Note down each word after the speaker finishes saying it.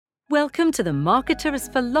Welcome to the Marketer as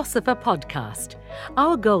Philosopher podcast.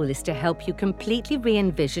 Our goal is to help you completely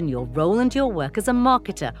re-envision your role and your work as a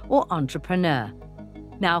marketer or entrepreneur.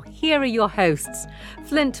 Now, here are your hosts,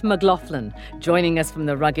 Flint McLaughlin, joining us from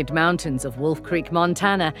the rugged mountains of Wolf Creek,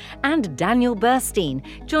 Montana, and Daniel Burstein,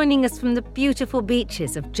 joining us from the beautiful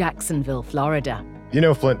beaches of Jacksonville, Florida. You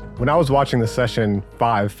know, Flint, when I was watching the Session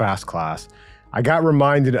 5 Fast class, I got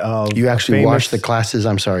reminded of... You actually watch the classes?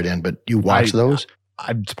 I'm sorry, Dan, but you watch those?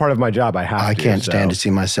 It's part of my job. I can't stand to see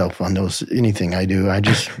myself on those. Anything I do, I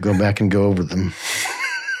just go back and go over them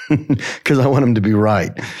because I want them to be right.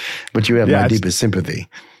 But you have my deepest sympathy.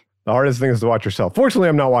 The hardest thing is to watch yourself. Fortunately,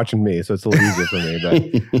 I'm not watching me, so it's a little easier for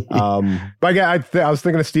me. But I was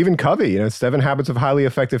thinking of Stephen Covey, 7 Habits of Highly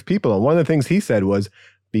Effective People. And one of the things he said was,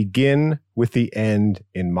 begin with the end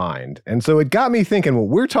in mind. And so it got me thinking, what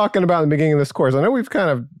we're talking about in the beginning of this course, I know we've kind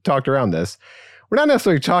of talked around this. We're not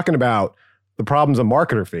necessarily talking about the problems a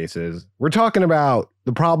marketer faces. We're talking about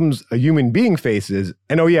the problems a human being faces.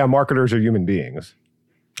 And marketers are human beings.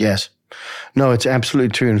 Yes. No, it's absolutely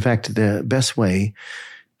true. In fact, the best way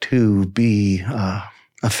to be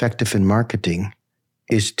effective in marketing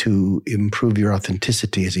is to improve your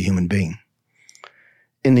authenticity as a human being.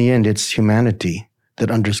 In the end, it's humanity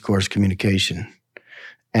that underscores communication.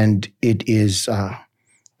 And it is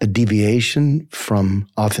a deviation from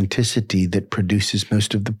authenticity that produces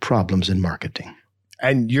most of the problems in marketing.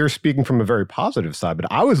 And you're speaking from a very positive side,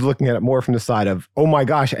 but I was looking at it more from the side of, oh my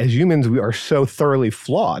gosh, as humans, we are so thoroughly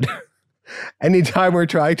flawed. Anytime we're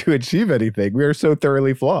trying to achieve anything, we are so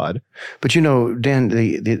thoroughly flawed. But Dan,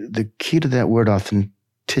 the key to that word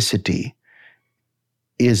authenticity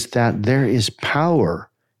is that there is power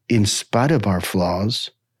in spite of our flaws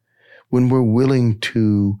when we're willing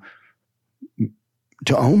to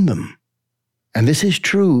own them. And this is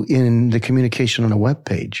true in the communication on a web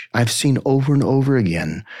page. I've seen over and over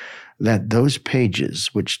again that those pages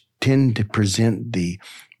which tend to present the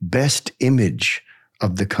best image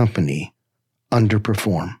of the company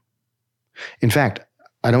underperform. In fact,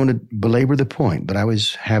 I don't want to belabor the point, but I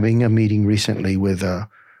was having a meeting recently with a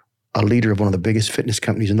leader of one of the biggest fitness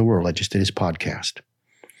companies in the world. I just did his podcast.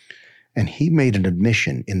 And he made an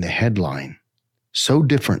admission in the headline, so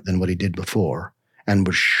different than what he did before, and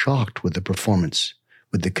was shocked with the performance,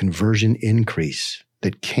 with the conversion increase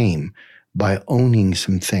that came by owning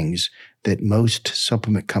some things that most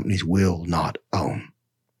supplement companies will not own.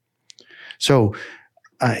 So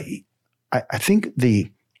I think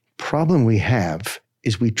the problem we have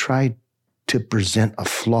is we try to present a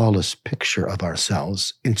flawless picture of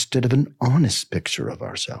ourselves instead of an honest picture of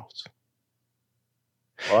ourselves.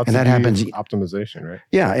 Well, and that happens. Optimization, right?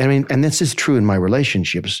 Yeah, and this is true in my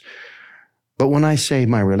relationships. But when I say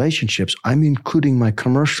my relationships, I'm including my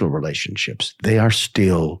commercial relationships. They are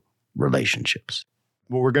still relationships.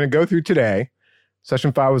 What we're going to go through today,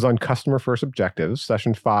 Session 5 was on customer first objectives.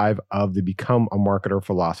 Session 5 of the Become a Marketer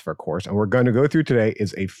Philosopher course. And we're going to go through today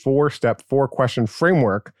is a 4-step, 4-question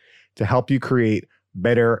framework to help you create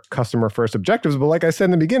better customer first objectives. But like I said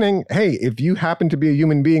in the beginning, hey, if you happen to be a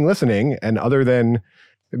human being listening, and other than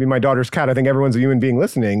maybe my daughter's cat, I think everyone's a human being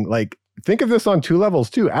listening, think of this on 2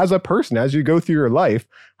 levels too. As a person, as you go through your life,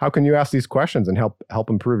 how can you ask these questions and help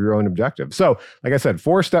improve your own objectives? So, like I said,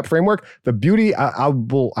 4-step framework. The beauty, I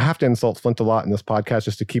have to insult Flint a lot in this podcast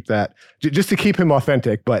just to keep that, just to keep him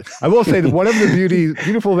authentic. But I will say that one of the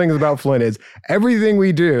beautiful things about Flint is everything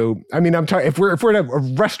we do. I mean, if we're at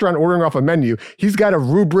a restaurant ordering off a menu, he's got a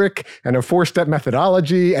rubric and a 4-step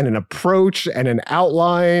methodology and an approach and an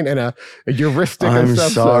outline and a heuristic. I'm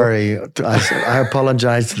sorry. I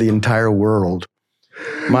apologize to the entire world.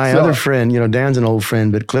 My other friend, Dan's an old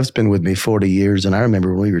friend, but Cliff's been with me 40 years. And I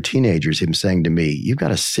remember when we were teenagers, him saying to me, you've got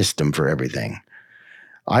a system for everything.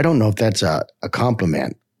 I don't know if that's a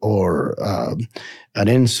compliment or an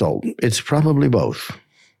insult. It's probably both.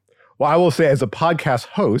 Well, I will say as a podcast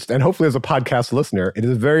host and hopefully as a podcast listener, it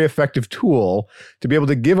is a very effective tool to be able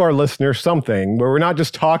to give our listeners something where we're not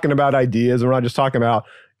just talking about ideas and we're not just talking about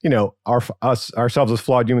ourselves as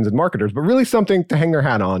flawed humans and marketers, but really something to hang their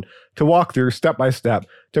hat on, to walk through step by step,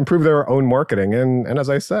 to improve their own marketing. And as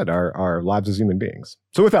I said, our lives as human beings.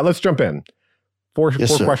 So with that, let's jump in. Four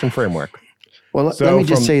question framework. Well, let me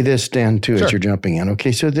just say this, Dan, too, as you're jumping in.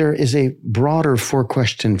 Okay, so there is a broader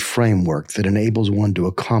 4-question framework that enables one to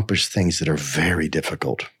accomplish things that are very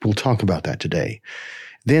difficult. We'll talk about that today.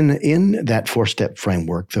 Then in that 4-step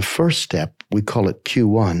framework, the first step, we call it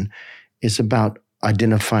Q1, is about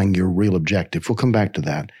identifying your real objective. We'll come back to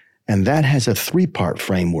that. And that has a 3-part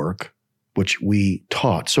framework, which we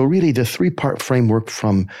taught. So really the 3-part framework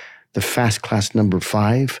from the FAST class number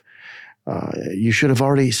 5 You should have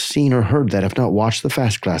already seen or heard that. If not, watch the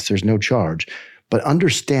fast class. There's no charge. But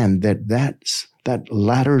understand that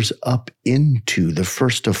ladders up into the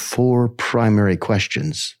first of 4 primary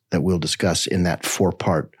questions that we'll discuss in that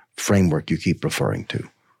 4-part framework you keep referring to.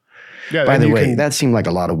 Yeah, by the way, that seemed like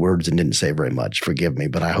a lot of words and didn't say very much. Forgive me,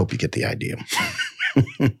 but I hope you get the idea.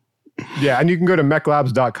 Yeah, and you can go to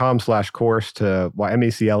meclabs.com/course to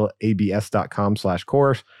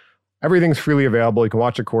MECLABS.com/course. Everything's freely available. You can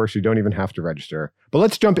watch a course. You don't even have to register. But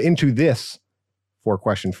let's jump into this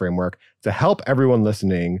 4-question framework to help everyone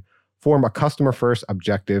listening form a customer-first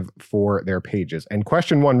objective for their pages. And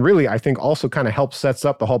question 1 really, I think, also kind of helps sets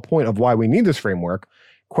up the whole point of why we need this framework.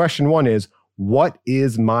 Question 1 is, what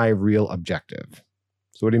is my real objective?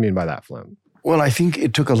 So what do you mean by that, Flynn? Well, I think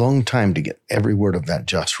it took a long time to get every word of that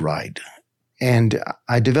just right. And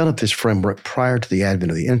I developed this framework prior to the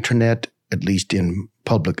advent of the internet, at least in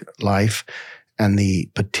public life, and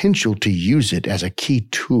the potential to use it as a key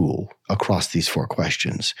tool across these 4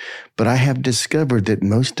 questions. But I have discovered that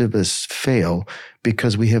most of us fail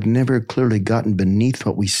because we have never clearly gotten beneath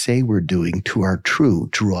what we say we're doing to our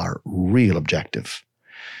real objective.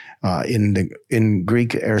 In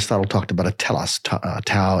Greek, Aristotle talked about a telos,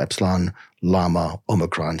 tau, epsilon, llama,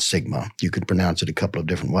 omicron, sigma. You could pronounce it a couple of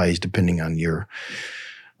different ways depending on your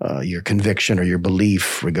conviction or your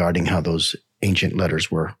belief regarding how those ancient letters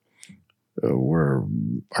were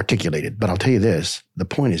articulated. But I'll tell you this, the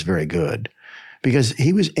point is very good because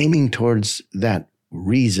he was aiming towards that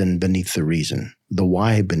reason beneath the reason, the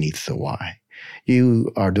why beneath the why.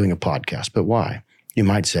 You are doing a podcast, but why? You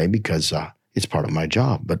might say because it's part of my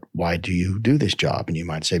job, but why do you do this job? And you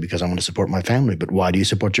might say because I want to support my family, but why do you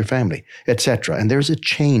support your family, etc. And there's a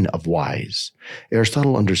chain of whys.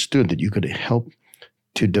 Aristotle understood that you could help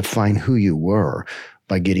to define who you were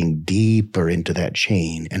by getting deeper into that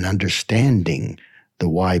chain and understanding the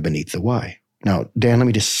why beneath the why. Now, Dan, let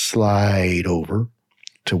me just slide over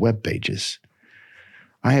to web pages.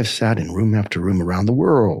 I have sat in room after room around the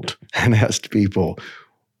world and asked people,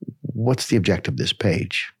 what's the objective of this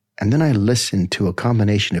page? And then I listened to a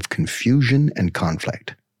combination of confusion and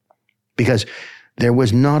conflict because there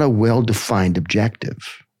was not a well-defined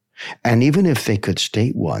objective. And even if they could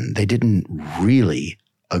state one, they didn't really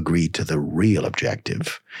agree to the real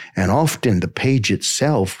objective. And often the page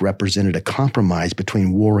itself represented a compromise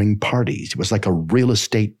between warring parties. It was like a real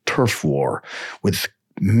estate turf war with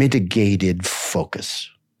mitigated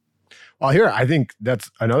focus. Well, here, I think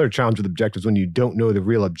that's another challenge with objectives when you don't know the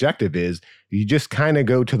real objective is. You just kind of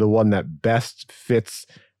go to the one that best fits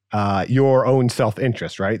your own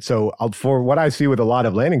self-interest, right? So for what I see with a lot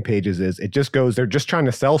of landing pages is it just goes, they're just trying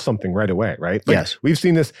to sell something right away, right? Like, yes. We've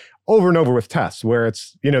seen this over and over with tests where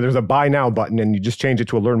it's, there's a buy now button and you just change it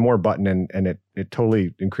to a learn more button and it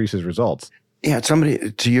totally increases results. Yeah,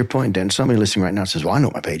 somebody, to your point, Dan, somebody listening right now says, well, I know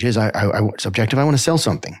what my page is. It's objective. I want to sell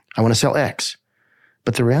something. I want to sell X.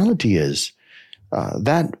 But the reality is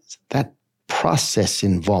that process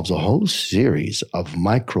involves a whole series of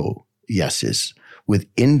micro yeses with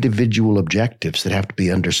individual objectives that have to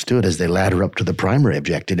be understood as they ladder up to the primary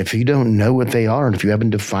objective. If you don't know what they are and if you haven't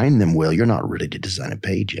defined them well, you're not ready to design a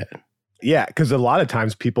page yet. Yeah, because a lot of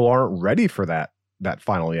times people aren't ready for that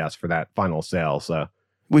final yes, for that final sale. So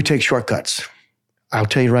we take shortcuts. I'll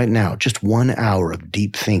tell you right now, just 1 hour of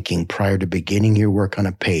deep thinking prior to beginning your work on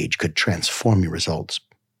a page could transform your results.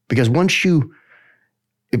 Because once you've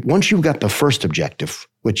got the first objective,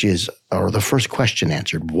 or the first question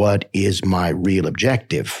answered, what is my real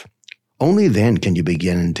objective? Only then can you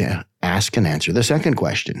begin to ask and answer the second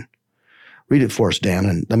question. Read it for us, Dan,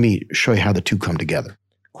 and let me show you how the two come together.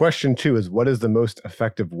 Question 2 is, what is the most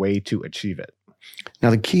effective way to achieve it? Now,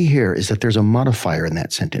 the key here is that there's a modifier in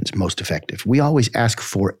that sentence, most effective. We always ask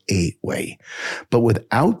for a way, but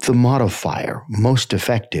without the modifier, most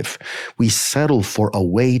effective, we settle for a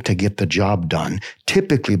way to get the job done,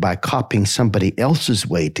 typically by copying somebody else's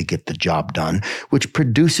way to get the job done, which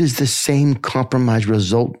produces the same compromise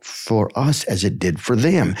result for us as it did for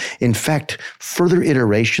them. In fact, further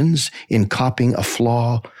iterations in copying a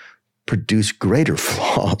flaw produce greater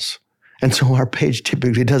flaws. And so our page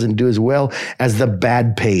typically doesn't do as well as the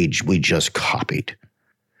bad page we just copied.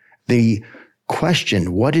 The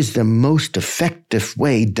question, what is the most effective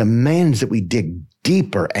way, demands that we dig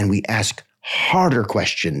deeper and we ask harder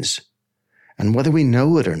questions. And whether we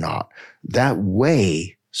know it or not, that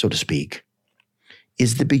way, so to speak,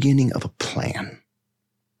 is the beginning of a plan.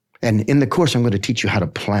 And in the course, I'm going to teach you how to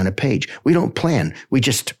plan a page. We don't plan, we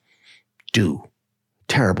just do.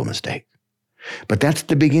 Terrible mistake. But that's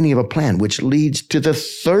the beginning of a plan, which leads to the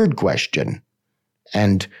third question.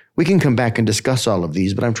 And we can come back and discuss all of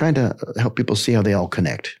these, but I'm trying to help people see how they all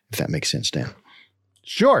connect, if that makes sense, Dan.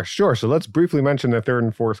 Sure. So let's briefly mention the third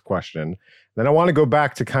and fourth question. Then I want to go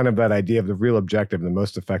back to kind of that idea of the real objective and the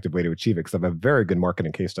most effective way to achieve it, because I have a very good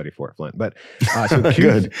marketing case study for it, Flint. But so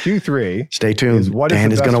Q3. Stay tuned.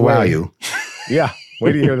 Dan is going to wow you. Yeah.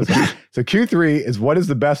 Wait to hear this one. So Q3 is what is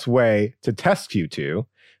the best way to test Q2?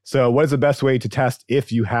 So what is the best way to test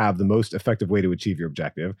if you have the most effective way to achieve your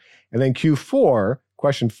objective? And then Q4,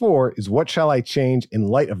 question 4, is what shall I change in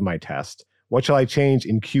light of my test? What shall I change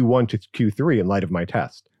in Q1 to Q3 in light of my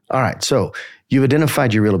test? All right. So you've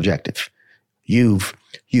identified your real objective. You've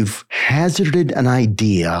hazarded an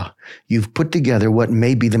idea. You've put together what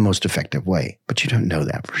may be the most effective way, but you don't know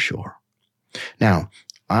that for sure. Now,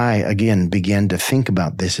 I, again, began to think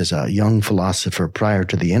about this as a young philosopher prior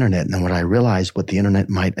to the internet. And then when I realized what the internet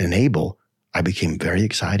might enable, I became very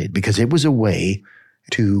excited because it was a way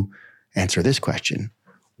to answer this question.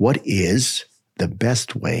 What is the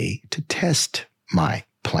best way to test my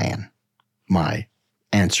plan, my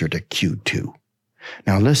answer to Q2?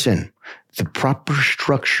 Now, listen, the proper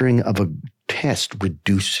structuring of a test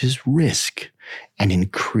reduces risk and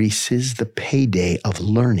increases the payday of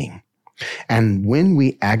learning. And when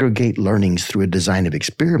we aggregate learnings through a design of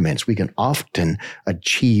experiments, we can often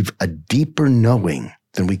achieve a deeper knowing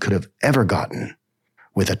than we could have ever gotten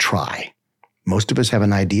with a try. Most of us have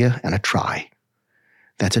an idea and a try.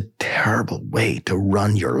 That's a terrible way to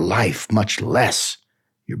run your life, much less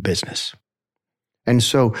your business. And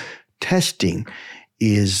so testing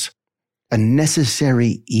is a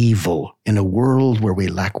necessary evil in a world where we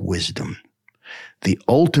lack wisdom. The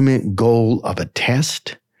ultimate goal of a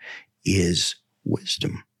test is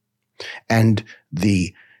wisdom. And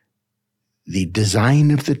the design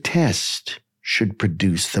of the test should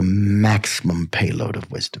produce the maximum payload of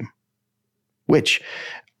wisdom. Which,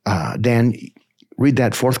 Dan, read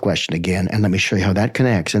that fourth question again, and let me show you how that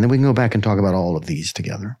connects. And then we can go back and talk about all of these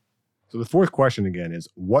together. So the fourth question again is,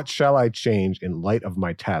 what shall I change in light of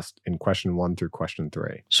my test in question 1 through question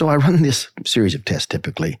 3? So I run this series of tests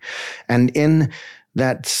typically. And in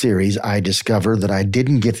that series, I discovered that I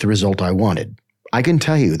didn't get the result I wanted. I can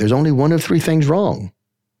tell you there's only one of 3 things wrong.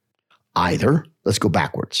 Either, let's go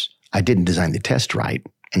backwards, I didn't design the test right,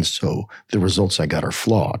 and so the results I got are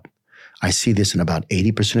flawed. I see this in about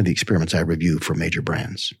 80% of the experiments I review for major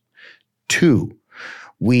brands. 2,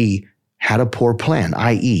 we had a poor plan,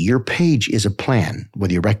 i.e., your page is a plan,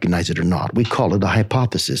 whether you recognize it or not. We call it a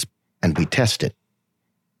hypothesis, and we test it.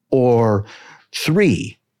 Or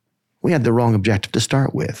 3, we had the wrong objective to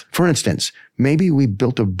start with. For instance, maybe we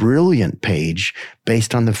built a brilliant page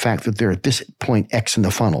based on the fact that they're at this point X in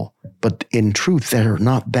the funnel, but in truth, they're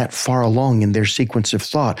not that far along in their sequence of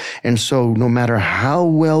thought. And so no matter how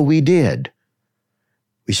well we did,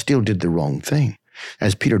 we still did the wrong thing.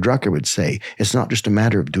 As Peter Drucker would say, it's not just a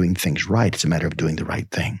matter of doing things right, it's a matter of doing the right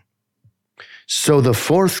thing. So the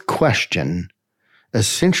fourth question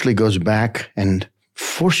essentially goes back and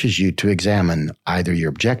forces you to examine either your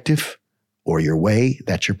objective or your way,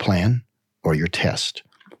 that's your plan, or your test.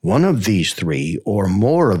 One of these 3 or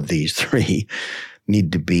more of these 3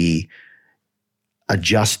 need to be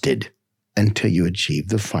adjusted until you achieve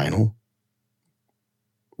the final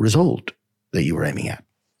result that you were aiming at.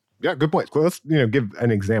 Yeah, good point. Well, let's give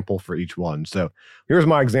an example for each one. So here's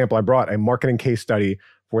my example. I brought a marketing case study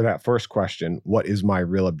for that first question. What is my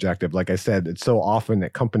real objective? Like I said, it's so often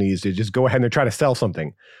that companies, they just go ahead and they try to sell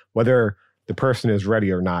something, whether the person is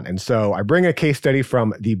ready or not. And so I bring a case study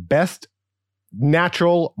from the best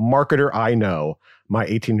natural marketer I know, my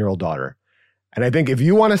 18-year-old daughter. And I think if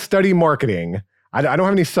you want to study marketing, I don't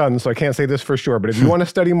have any sons, so I can't say this for sure, but if you want to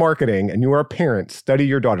study marketing and you are a parent, study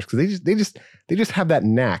your daughters, because they just have that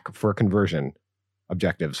knack for conversion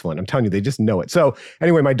objectives, Flint. I'm telling you, they just know it. So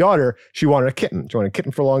anyway, my daughter, she wanted a kitten. She wanted a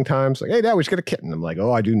kitten for a long time. So like, hey, Dad, we should get a kitten. I'm like,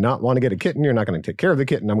 oh, I do not want to get a kitten. You're not going to take care of the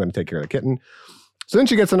kitten. I'm going to take care of the kitten. So then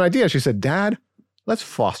she gets an idea. She said, Dad, let's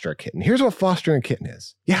foster a kitten. Here's what fostering a kitten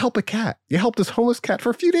is. You help a cat. You help this homeless cat for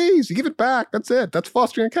a few days. You give it back. That's it. That's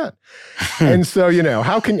fostering a cat. And so,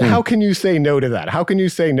 how can you say no to that? How can you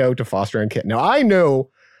say no to fostering a kitten? Now, I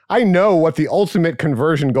know what the ultimate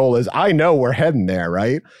conversion goal is. I know we're heading there,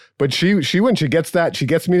 right? But she when she gets that, she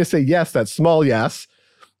gets me to say yes, that small yes,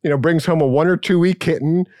 brings home a 1 or 2 week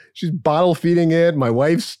kitten. She's bottle feeding it. My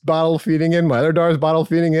wife's bottle feeding it. My other daughter's bottle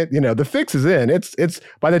feeding it. The fix is in. It's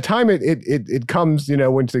by the time it comes,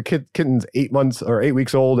 when the kitten's 8 months or 8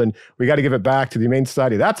 weeks old and we got to give it back to the Humane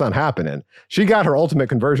Society, that's not happening. She got her ultimate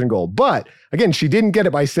conversion goal. But again, she didn't get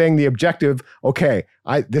it by saying the objective, okay,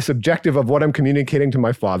 this objective of what I'm communicating to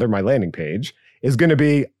my father, my landing page, is going to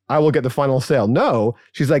be, I will get the final sale. No,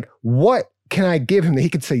 she's like, what can I give him that he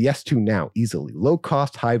could say yes to now easily? Low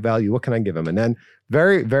cost, high value. What can I give him? And then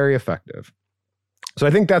very, very effective. So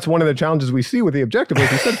I think that's one of the challenges we see with the objective.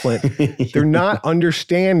 Like you said, Flint, they're not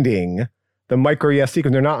understanding the micro yes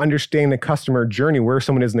sequence. They're not understanding the customer journey, where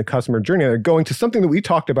someone is in the customer journey. They're going to something that we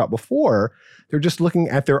talked about before. They're just looking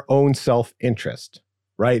at their own self-interest,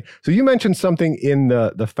 right? So you mentioned something in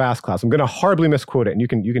the FAST class. I'm going to hardly misquote it, and you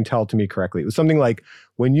can tell it to me correctly. It was something like,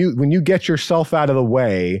 when you get yourself out of the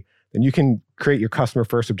way, then you can create your customer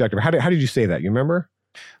first objective. How did you say that? You remember?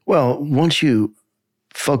 Well, once you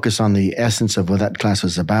focus on the essence of what that class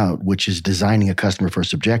is about, which is designing a customer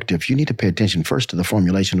first objective, you need to pay attention first to the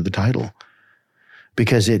formulation of the title,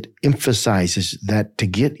 because it emphasizes that to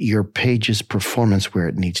get your page's performance where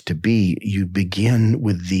it needs to be, you begin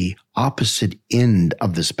with the opposite end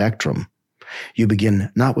of the spectrum. You begin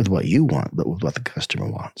not with what you want, but with what the customer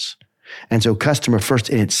wants. And so customer first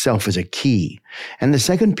in itself is a key. And the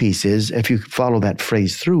second piece is, if you follow that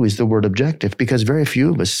phrase through, is the word objective, because very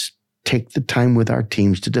few of us take the time with our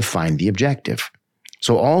teams to define the objective.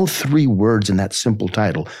 So all three words in that simple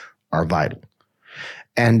title are vital.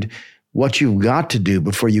 And what you've got to do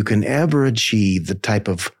before you can ever achieve the type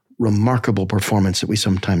of remarkable performance that we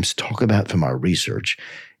sometimes talk about from our research,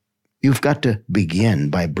 you've got to begin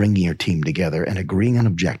by bringing your team together and agreeing on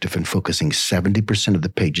objective and focusing 70% of the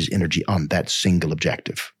page's energy on that single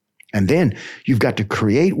objective. And then you've got to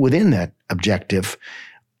create within that objective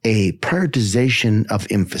a prioritization of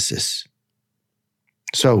emphasis.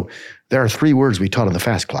 So there are three words we taught in the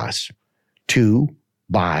FAST class: to,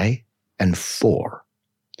 by, and for.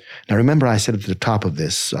 Now remember, I said at the top of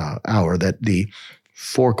this hour that the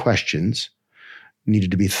 4 questions needed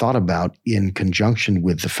to be thought about in conjunction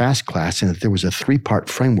with the FAST class, and that there was a 3-part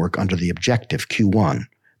framework under the objective, Q1.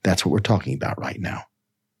 That's what we're talking about right now.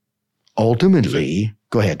 Ultimately,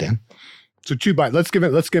 go ahead, Dan. So to, by, let's give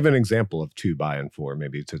an example of to, by, and for,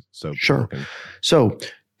 maybe so sure. So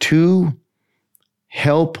to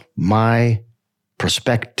help my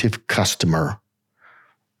prospective customer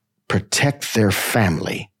protect their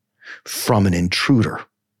family from an intruder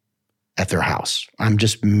at their house. I'm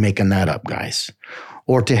just making that up, guys.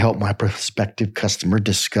 Or to help my prospective customer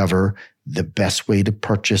discover the best way to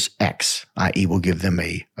purchase X, i.e. we'll give them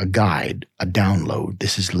a guide, a download.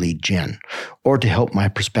 This is lead gen. Or to help my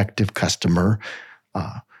prospective customer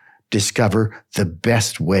discover the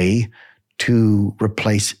best way to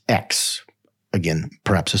replace X. Again,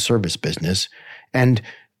 perhaps a service business. And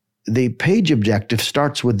the page objective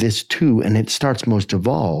starts with this too, and it starts most of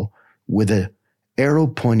all with an arrow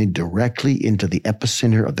pointed directly into the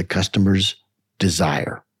epicenter of the customer's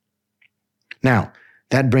desire. Now,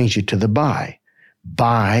 that brings you to the buy.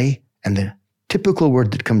 Buy, and the typical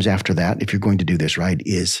word that comes after that, if you're going to do this right,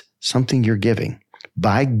 is something you're giving.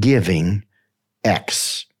 By giving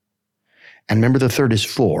X. And remember, the third is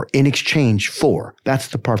for. In exchange for. That's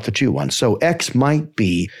the part that you want. So X might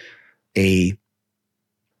be a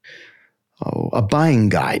buying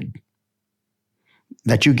guide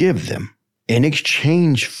that you give them in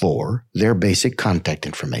exchange for their basic contact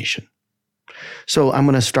information. So I'm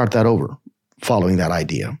going to start that over, following that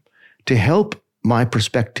idea. To help my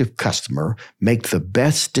prospective customer make the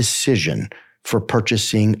best decision for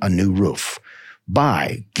purchasing a new roof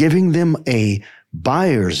by giving them a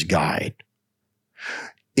buyer's guide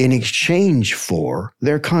in exchange for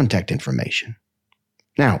their contact information.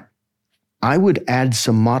 Now, I would add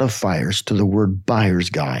some modifiers to the word buyer's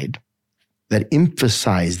guide that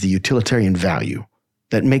emphasize the utilitarian value,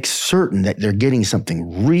 that makes certain that they're getting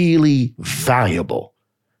something really valuable.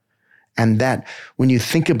 And that when you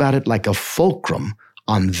think about it like a fulcrum,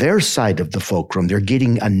 on their side of the fulcrum, they're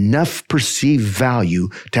getting enough perceived value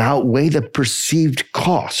to outweigh the perceived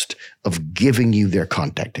cost of giving you their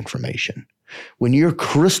contact information. When you're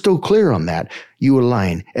crystal clear on that, you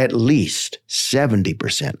align at least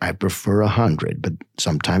 70%. I prefer 100, but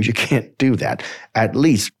sometimes you can't do that. At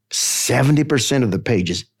least 70% of the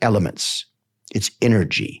page's elements, its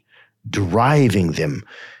energy, driving them,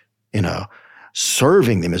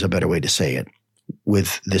 serving them is a better way to say it,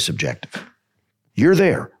 with this objective. You're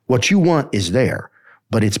there. What you want is there,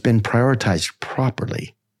 but it's been prioritized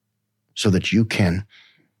properly so that you can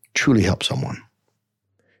truly help someone.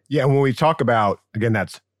 Yeah, when we talk about, again,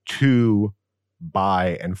 that's to,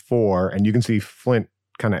 by, and for, and you can see Flint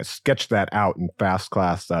kind of sketched that out in FAST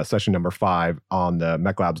class session number 5 on the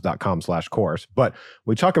mechlabs.com/course. But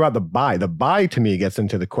we talk about the buy to me gets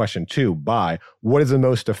into the question to, buy, what is the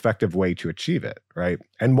most effective way to achieve it, right?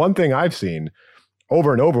 And one thing I've seen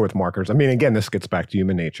over and over with marketers, I mean, again, this gets back to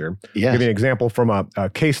human nature. Yes. I'll give you an example from a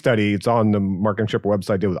case study. It's on the Marketing Shipper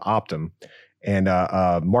website I did with Optum and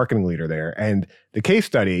a marketing leader there. And the case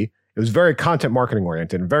study, It was very content marketing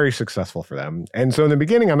oriented and very successful for them. And so in the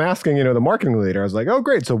beginning, I'm asking, the marketing leader, I was like, oh,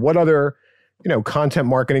 great. So what other, content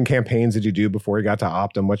marketing campaigns did you do before you got to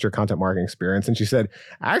Optum? What's your content marketing experience? And she said,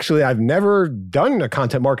 actually, I've never done a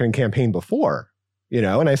content marketing campaign before,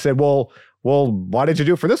 and I said, well, why did you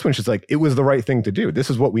do it for this one? She's like, it was the right thing to do. This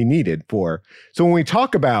is what we needed for. So when we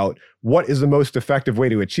talk about what is the most effective way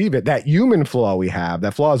to achieve it, that human flaw we have,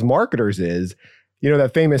 that flaw as marketers is,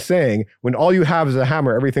 that famous saying, when all you have is a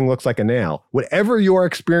hammer, everything looks like a nail. Whatever your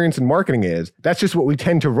experience in marketing is, that's just what we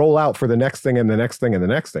tend to roll out for the next thing and the next thing and the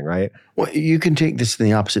next thing, right? Well, you can take this in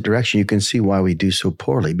the opposite direction. You can see why we do so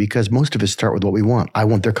poorly, because most of us start with what we want. I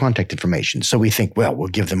want their contact information. So we think, well, we'll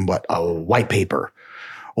give them a white paper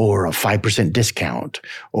or a 5% discount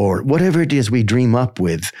or whatever it is we dream up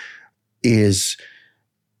with is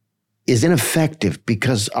ineffective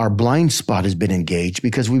because our blind spot has been engaged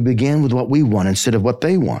because we began with what we want instead of what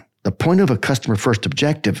they want. The point of a customer first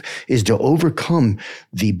objective is to overcome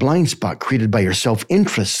the blind spot created by your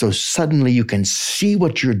self-interest so suddenly you can see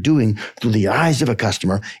what you're doing through the eyes of a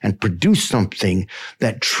customer and produce something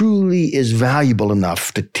that truly is valuable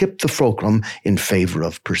enough to tip the fulcrum in favor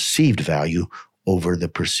of perceived value over the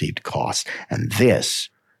perceived cost. And this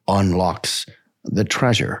unlocks the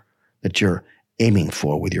treasure that you're aiming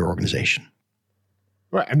for with your organization.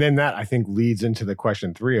 Right. And then that, I think, leads into the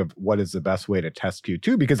question 3 of what is the best way to test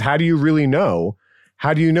Q2? Because how do you really know?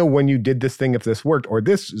 How do you know when you did this thing, if this worked? Or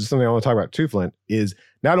this is something I want to talk about too, Flint, is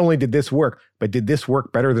not only did this work, but did this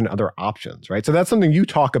work better than other options, right? So that's something you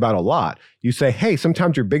talk about a lot. You say, hey,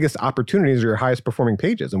 sometimes your biggest opportunities are your highest performing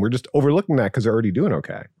pages. And we're just overlooking that because they're already doing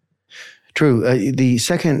okay. True. The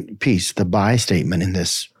second piece, the buy statement in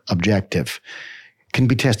this objective, can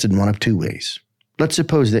be tested in one of 2 ways. Let's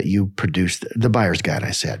suppose that you produced the buyer's guide,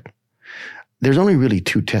 I said. There's only really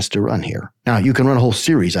 2 tests to run here. Now, you can run a whole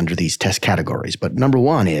series under these test categories, but number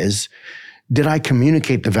 1 is, did I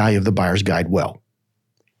communicate the value of the buyer's guide well?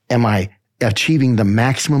 Am I achieving the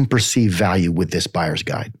maximum perceived value with this buyer's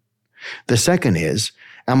guide? The second is,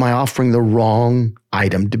 am I offering the wrong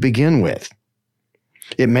item to begin with?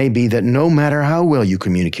 It may be that no matter how well you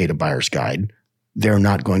communicate a buyer's guide, they're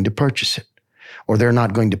not going to purchase it, or they're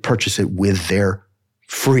not going to purchase it with their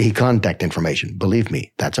free contact information. Believe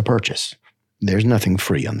me, that's a purchase. There's nothing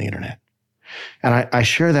free on the internet. And I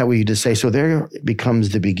share that with you to say, so there becomes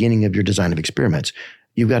the beginning of your design of experiments.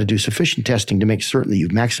 You've got to do sufficient testing to make certain that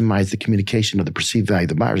you've maximized the communication of the perceived value of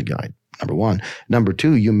the buyer's guide. Number 1. Number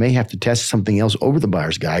 2, you may have to test something else over the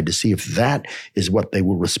buyer's guide to see if that is what they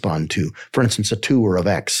will respond to. For instance, a tour of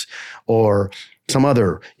X or some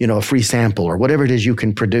other, a free sample or whatever it is you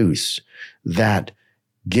can produce that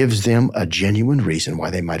gives them a genuine reason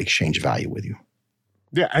why they might exchange value with you.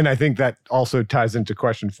 Yeah, and I think that also ties into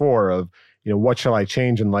question 4 of, what shall I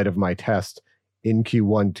change in light of my test in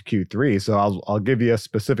Q1 to Q3? So I'll give you a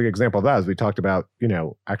specific example of that as we talked about,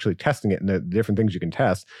 actually testing it and the different things you can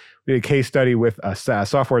test. We did a case study with a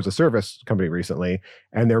software as a service company recently,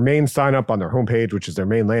 and their main sign up on their homepage, which is their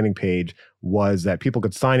main landing page, was that people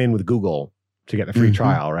could sign in with Google to get the free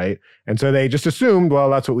trial, right? And so they just assumed, well,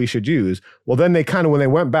 that's what we should use. Well, then they when they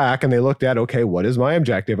went back and they looked at, okay, what is my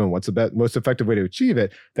objective and what's the most effective way to achieve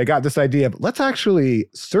it? They got this idea of, let's actually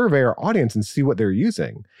survey our audience and see what they're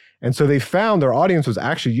using. And so they found their audience was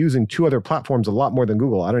actually using 2 other platforms a lot more than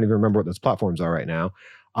Google. I don't even remember what those platforms are right now.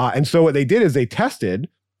 And so what they did is they tested,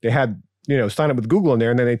 they had, sign up with Google in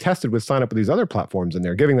there, and then they tested with sign up with these other platforms and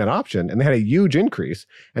they're giving that option, and they had a huge increase.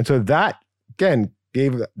 And so that, again,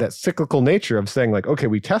 gave that cyclical nature of saying like, okay,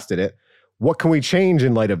 we tested it. What can we change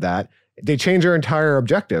in light of that? They changed their entire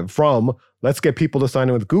objective from let's get people to sign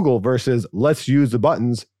in with Google versus let's use the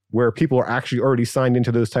buttons where people are actually already signed into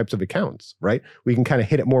those types of accounts, right? We can kind of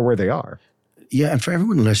hit it more where they are. Yeah, and for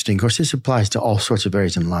everyone listening, of course, this applies to all sorts of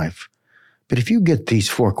areas in life. But if you get these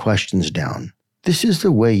 4 questions down, this is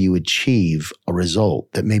the way you achieve a result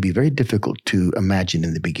that may be very difficult to imagine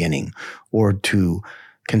in the beginning or to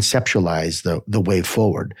conceptualize the way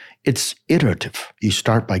forward. It's iterative. You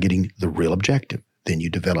start by getting the real objective. Then you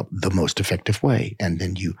develop the most effective way. And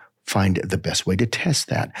then you find the best way to test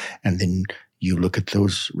that. And then you look at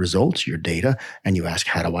those results, your data, and you ask,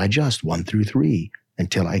 how do I adjust 1 through 3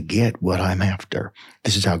 until I get what I'm after?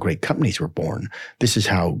 This is how great companies were born. This is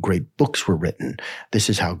how great books were written.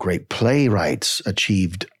 This is how great playwrights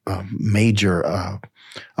achieved major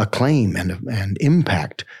acclaim and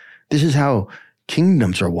impact. This is how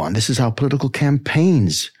kingdoms are won. This is how political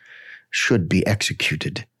campaigns should be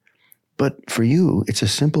executed. But for you, it's a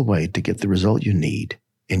simple way to get the result you need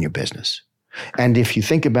in your business. And if you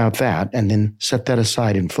think about that and then set that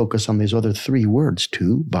aside and focus on these other 3 words,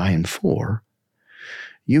 2, buy, and 4,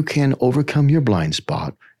 you can overcome your blind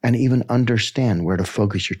spot and even understand where to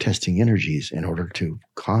focus your testing energies in order to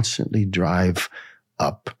constantly drive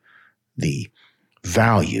up the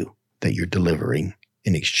value that you're delivering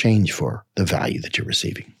in exchange for the value that you're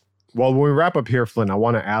receiving. Well, when we wrap up here, Flint, I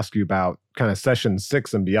want to ask you about kind of session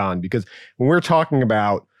 6 and beyond, because when we're talking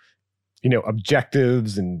about,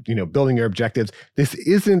 objectives and, building your objectives, this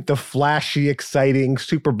isn't the flashy, exciting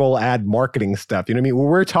Super Bowl ad marketing stuff. You know what I mean? What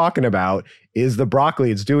we're talking about is the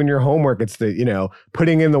broccoli. It's doing your homework. It's the,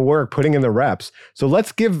 putting in the work, putting in the reps. So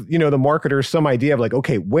let's give, the marketers some idea of like,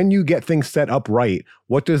 okay, when you get things set up right,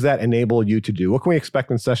 what does that enable you to do? What can we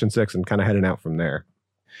expect in session 6 and kind of heading out from there?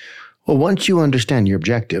 Well, once you understand your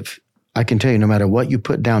objective, I can tell you no matter what you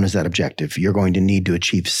put down as that objective, you're going to need to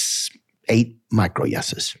achieve 8 micro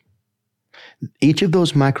yeses. Each of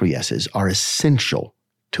those micro yeses are essential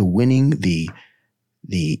to winning the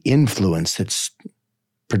influence that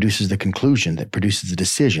produces the conclusion, that produces the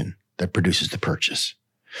decision, that produces the purchase.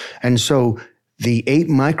 And so the 8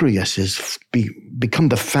 micro yeses become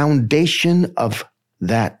the foundation of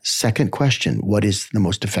that second question. What is the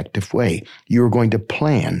most effective way? You're going to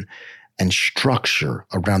plan and structure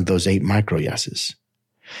around those 8 micro yeses.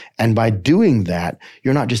 And by doing that,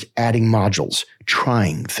 you're not just adding modules,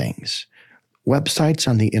 trying things. Websites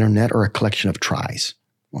on the internet are a collection of tries.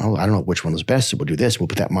 Well, I don't know which one is best, so we'll do this. We'll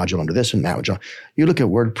put that module under this and that module. You look at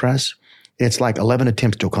WordPress, it's like 11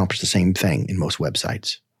 attempts to accomplish the same thing in most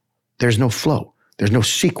websites. There's no flow. There's no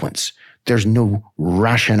sequence. There's no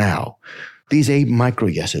rationale. These 8 micro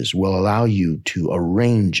yeses will allow you to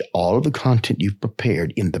arrange all of the content you've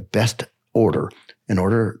prepared in the best order in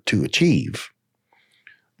order to achieve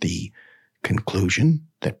the conclusion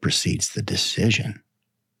that precedes the decision,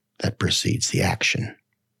 that precedes the action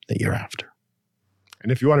that you're after.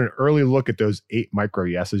 And if you want an early look at those 8 micro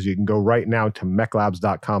yeses, you can go right now to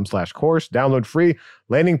mechlabs.com/course, download free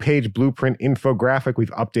landing page blueprint infographic.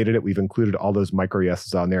 We've updated it. We've included all those micro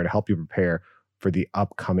yeses on there to help you prepare for the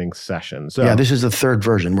upcoming session. So yeah, this is the 3rd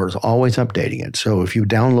version. We're always updating it. So if you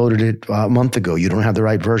downloaded it a month ago, you don't have the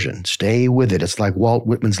right version. Stay with it. It's like Walt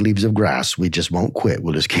Whitman's Leaves of Grass. We just won't quit.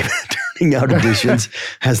 We'll just keep turning out editions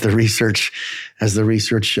as the research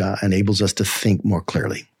enables us to think more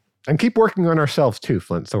clearly. And keep working on ourselves too,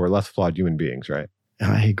 Flint, so we're less flawed human beings, right?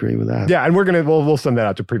 I agree with that. Yeah, and we'll send that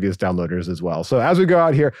out to previous downloaders as well. So as we go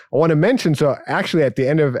out here, I want to mention, so actually at the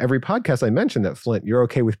end of every podcast, I mentioned that, Flint, you're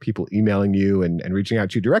okay with people emailing you and reaching out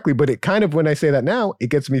to you directly. But it kind of, when I say that now, it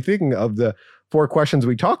gets me thinking of the 4 questions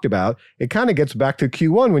we talked about. It kind of gets back to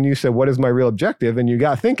Q1 when you said, what is my real objective? And you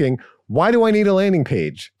got thinking, why do I need a landing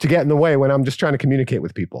page to get in the way when I'm just trying to communicate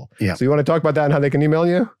with people? Yeah. So you want to talk about that and how they can email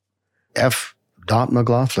you? F.McLaughlin,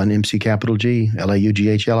 McGlaghlin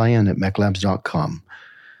 @mechlabs.com.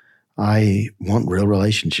 I want real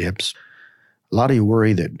relationships. A lot of you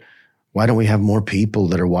worry that why don't we have more people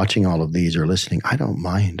that are watching all of these or listening? I don't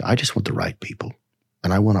mind. I just want the right people.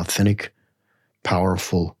 And I want authentic,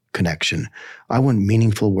 powerful connection. I want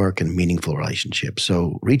meaningful work and meaningful relationships.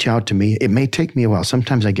 So reach out to me. It may take me a while.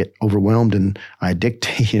 Sometimes I get overwhelmed and I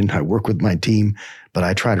dictate and I work with my team, but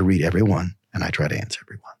I try to read everyone and I try to answer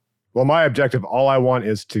everyone. Well, my objective, all I want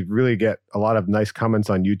is to really get a lot of nice comments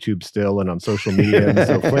on YouTube still and on social media. And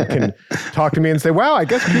so Flint can talk to me and say, wow, I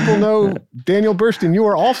guess people know Daniel Burstein. You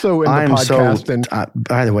are also in the podcast.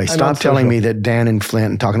 By the way, stop telling me that Dan and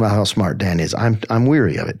Flint and talking about how smart Dan is. I'm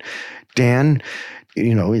weary of it. Dan,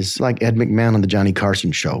 is like Ed McMahon on the Johnny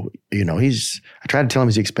Carson show. I try to tell him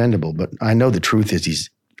he's expendable, but I know the truth is he's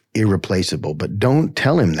irreplaceable. But don't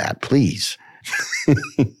tell him that, please.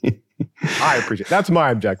 I appreciate it. That's my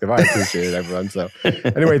objective. I appreciate it, everyone. So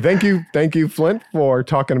anyway, thank you, Flint, for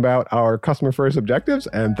talking about our customer first objectives.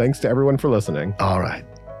 And thanks to everyone for listening. All right.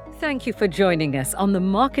 Thank you for joining us on the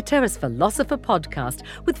Marketer as Philosopher podcast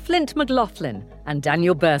with Flint McLaughlin and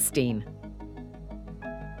Daniel Burstein.